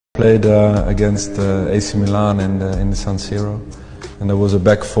played against AC Milan in the San Siro, and there was a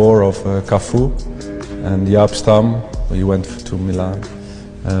back four of Cafu and Japp, Stam, he went to Milan,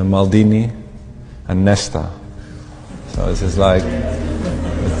 Maldini and Nesta. So it's just like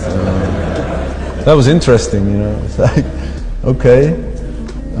that was interesting, you know. It's like okay,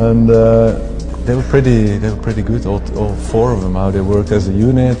 and they were pretty good, all four of them, how they worked as a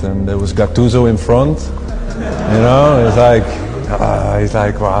unit, and there was Gattusoo in front, you know. It's like he's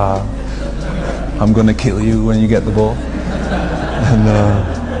like, wow, I'm gonna kill you when you get the ball.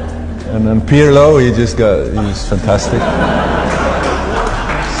 And then Pirlo, he's fantastic.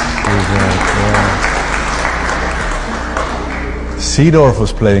 Sedorf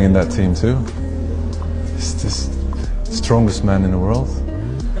was playing in that team too. He's the strongest man in the world.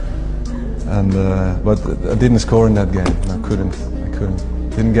 And but I didn't score in that game. I couldn't.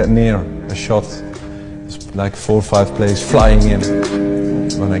 Didn't get near a shot. It's like 4 or 5 plays flying in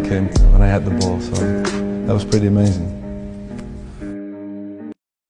when I had the ball. So that was pretty amazing.